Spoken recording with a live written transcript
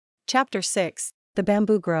Chapter 6, The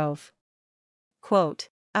Bamboo Grove. Quote,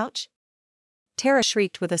 "Ouch!" Tara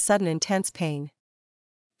shrieked with a sudden intense pain.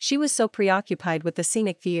 She was so preoccupied with the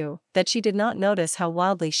scenic view that she did not notice how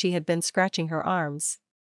wildly she had been scratching her arms.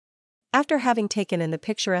 After having taken in the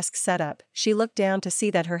picturesque setup, she looked down to see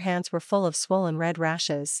that her hands were full of swollen red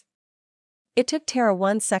rashes. It took Tara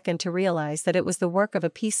 1 second to realize that it was the work of a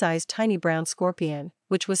pea-sized tiny brown scorpion,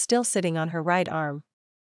 which was still sitting on her right arm.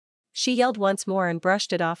 She yelled once more and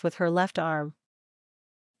brushed it off with her left arm.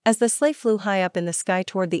 As the sleigh flew high up in the sky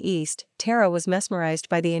toward the east, Tara was mesmerized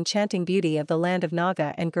by the enchanting beauty of the land of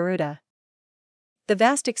Naga and Garuda. The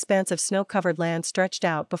vast expanse of snow-covered land stretched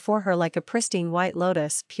out before her like a pristine white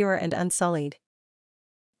lotus, pure and unsullied.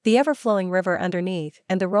 The ever-flowing river underneath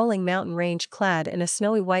and the rolling mountain range clad in a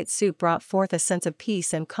snowy white suit brought forth a sense of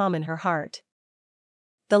peace and calm in her heart.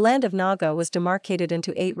 The land of Naga was demarcated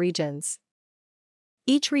into 8 regions.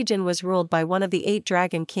 Each region was ruled by one of the 8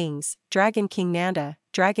 Dragon Kings: Dragon King Nanda,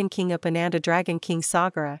 Dragon King Upananda, Dragon King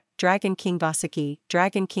Sagara, Dragon King Vasaki,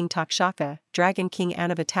 Dragon King Takshaka, Dragon King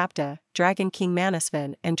Anavatapta, Dragon King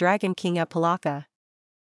Manasvan, and Dragon King Upalaka.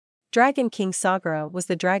 Dragon King Sagara was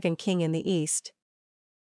the Dragon King in the east.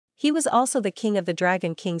 He was also the king of the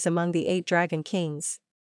Dragon Kings among the 8 Dragon Kings.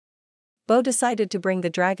 Bo decided to bring the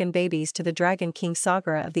dragon babies to the Dragon King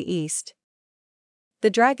Sagara of the east. The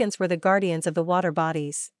dragons were the guardians of the water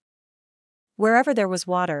bodies. Wherever there was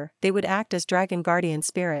water, they would act as dragon guardian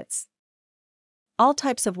spirits. All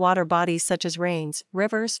types of water bodies such as rains,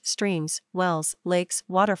 rivers, streams, wells, lakes,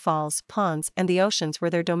 waterfalls, ponds, and the oceans were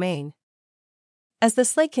their domain. As the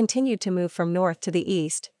sleigh continued to move from north to the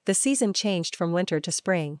east, the season changed from winter to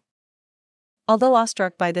spring. Although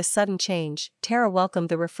awestruck by this sudden change, Tara welcomed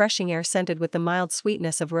the refreshing air scented with the mild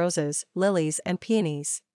sweetness of roses, lilies, and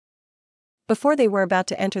peonies. Before they were about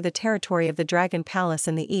to enter the territory of the Dragon Palace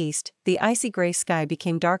in the east, the icy gray sky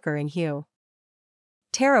became darker in hue.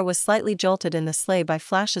 Tara was slightly jolted in the sleigh by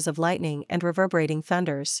flashes of lightning and reverberating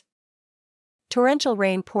thunders. Torrential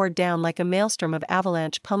rain poured down like a maelstrom of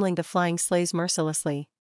avalanche, pummeling the flying sleighs mercilessly.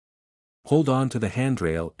 "Hold on to the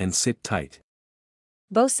handrail and sit tight,"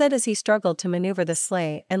 Bo said as he struggled to maneuver the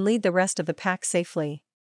sleigh and lead the rest of the pack safely.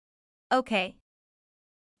 Okay.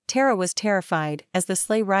 Tara was terrified as the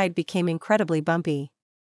sleigh ride became incredibly bumpy.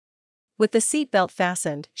 With the seatbelt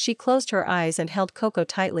fastened, she closed her eyes and held Coco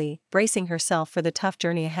tightly, bracing herself for the tough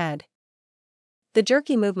journey ahead. The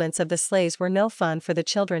jerky movements of the sleighs were no fun for the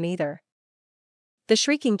children either. The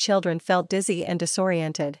shrieking children felt dizzy and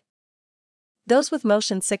disoriented. Those with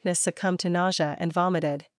motion sickness succumbed to nausea and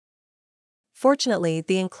vomited. Fortunately,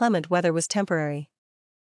 the inclement weather was temporary.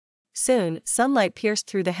 Soon, sunlight pierced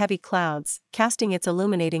through the heavy clouds, casting its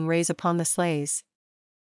illuminating rays upon the sleighs.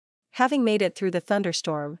 Having made it through the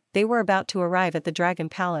thunderstorm, they were about to arrive at the Dragon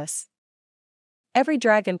Palace. Every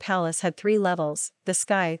Dragon Palace had 3 levels: the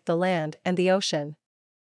sky, the land, and the ocean.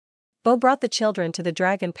 Bo brought the children to the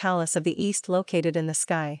Dragon Palace of the East, located in the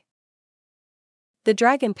sky. The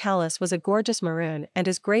Dragon Palace was a gorgeous maroon and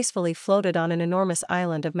as gracefully floated on an enormous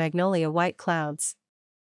island of magnolia white clouds.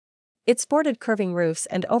 It sported curving roofs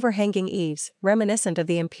and overhanging eaves, reminiscent of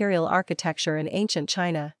the imperial architecture in ancient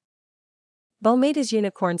China. Bo made his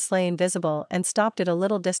unicorn sleigh invisible and stopped it a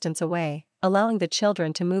little distance away, allowing the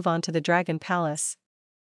children to move on to the Dragon Palace.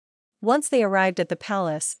 Once they arrived at the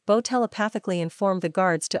palace, Bo telepathically informed the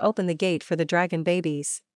guards to open the gate for the dragon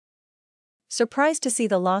babies. Surprised to see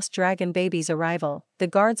the lost dragon babies' arrival, the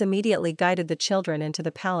guards immediately guided the children into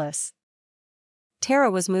the palace.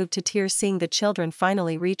 Tara was moved to tears seeing the children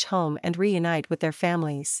finally reach home and reunite with their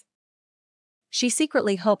families. She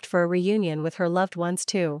secretly hoped for a reunion with her loved ones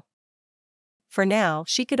too. For now,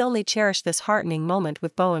 she could only cherish this heartening moment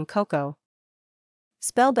with Bo and Coco.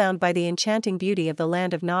 Spellbound by the enchanting beauty of the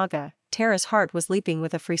land of Naga, Tara's heart was leaping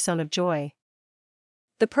with a frisson of joy.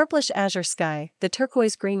 The purplish azure sky, the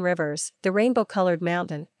turquoise-green rivers, the rainbow-colored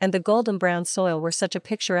mountain, and the golden-brown soil were such a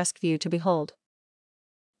picturesque view to behold.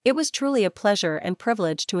 It was truly a pleasure and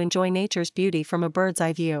privilege to enjoy nature's beauty from a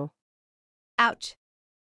bird's-eye view. Ouch!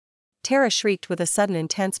 Tara shrieked with a sudden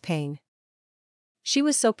intense pain. She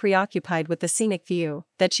was so preoccupied with the scenic view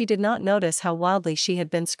that she did not notice how wildly she had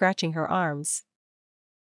been scratching her arms.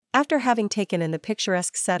 After having taken in the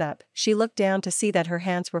picturesque setup, she looked down to see that her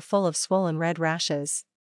hands were full of swollen red rashes.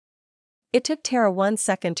 It took Tara 1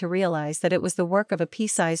 second to realize that it was the work of a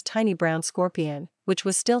pea-sized tiny brown scorpion, which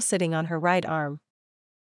was still sitting on her right arm.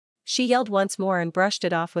 She yelled once more and brushed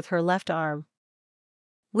it off with her left arm.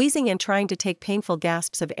 Wheezing and trying to take painful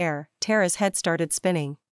gasps of air, Tara's head started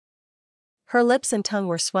spinning. Her lips and tongue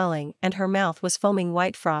were swelling and her mouth was foaming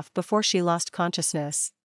white froth before she lost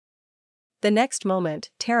consciousness. The next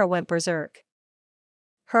moment, Tara went berserk.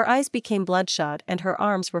 Her eyes became bloodshot and her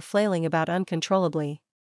arms were flailing about uncontrollably.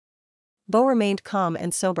 Bo remained calm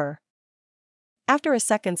and sober. After a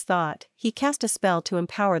second's thought, he cast a spell to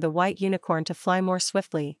empower the white unicorn to fly more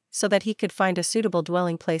swiftly, so that he could find a suitable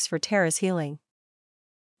dwelling place for Tara's healing.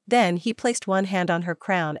 Then he placed one hand on her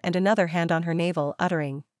crown and another hand on her navel,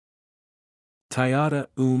 uttering, Tayada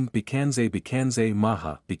bikanze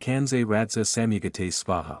maha bikanze radza samyugate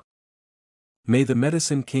svaha. May the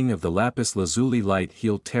medicine king of the lapis lazuli light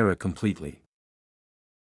heal Tara completely.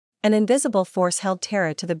 An invisible force held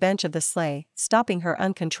Tara to the bench of the sleigh, stopping her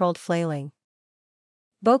uncontrolled flailing.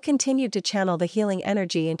 Bo continued to channel the healing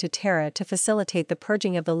energy into Tara to facilitate the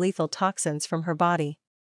purging of the lethal toxins from her body.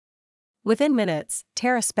 Within minutes,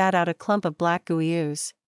 Tara spat out a clump of black gooey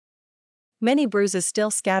ooze. Many bruises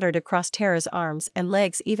still scattered across Tara's arms and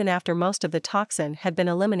legs even after most of the toxin had been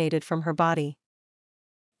eliminated from her body.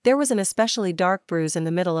 There was an especially dark bruise in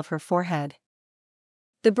the middle of her forehead.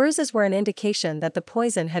 The bruises were an indication that the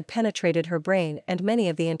poison had penetrated her brain and many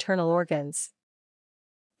of the internal organs.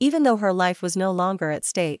 Even though her life was no longer at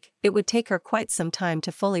stake, it would take her quite some time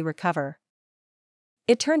to fully recover.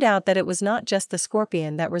 It turned out that it was not just the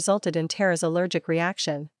scorpion that resulted in Tara's allergic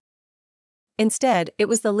reaction. Instead, it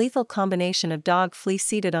was the lethal combination of dog flea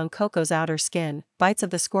seated on Coco's outer skin, bites of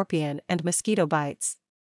the scorpion, and mosquito bites.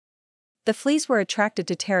 The fleas were attracted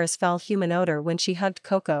to Tara's foul human odor when she hugged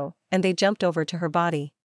Coco, and they jumped over to her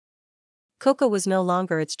body. Coco was no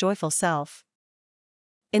longer its joyful self.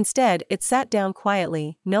 Instead, it sat down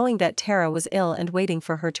quietly, knowing that Tara was ill and waiting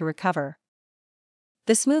for her to recover.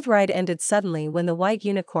 The smooth ride ended suddenly when the white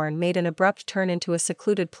unicorn made an abrupt turn into a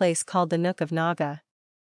secluded place called the Nook of Naga.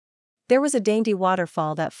 There was a dainty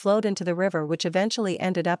waterfall that flowed into the river, which eventually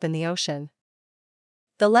ended up in the ocean.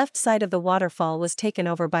 The left side of the waterfall was taken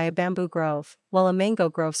over by a bamboo grove, while a mango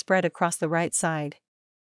grove spread across the right side.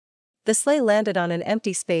 The sleigh landed on an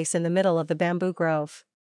empty space in the middle of the bamboo grove.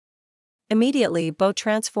 Immediately, Bo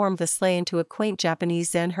transformed the sleigh into a quaint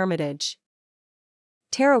Japanese Zen hermitage.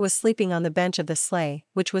 Tara was sleeping on the bench of the sleigh,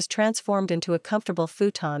 which was transformed into a comfortable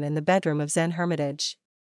futon in the bedroom of Zen hermitage.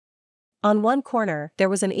 On one corner, there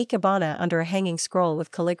was an ikebana under a hanging scroll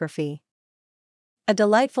with calligraphy. A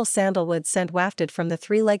delightful sandalwood scent wafted from the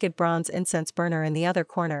three-legged bronze incense burner in the other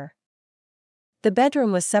corner. The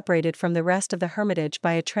bedroom was separated from the rest of the hermitage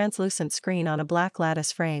by a translucent screen on a black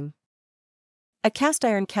lattice frame. A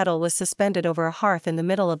cast-iron kettle was suspended over a hearth in the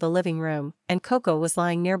middle of the living room, and Coco was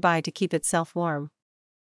lying nearby to keep itself warm.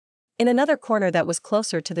 In another corner that was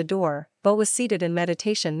closer to the door, Bo was seated in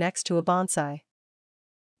meditation next to a bonsai.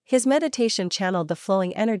 His meditation channeled the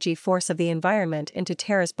flowing energy force of the environment into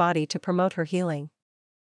Tara's body to promote her healing.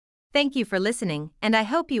 Thank you for listening, and I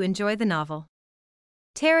hope you enjoy the novel.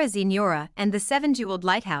 Tara Zenyora and the Seven-Jeweled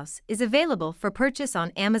Lighthouse is available for purchase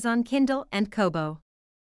on Amazon Kindle and Kobo.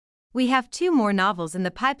 We have 2 more novels in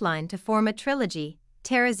the pipeline to form a trilogy,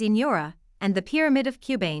 Tara Zenyora and the Pyramid of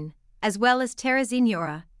Cubane, as well as Tara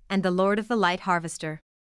Zenyora and the Lord of the Light Harvester.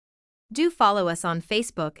 Do follow us on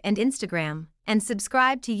Facebook and Instagram, and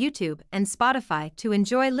subscribe to YouTube and Spotify to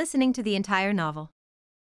enjoy listening to the entire novel.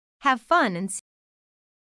 Have fun and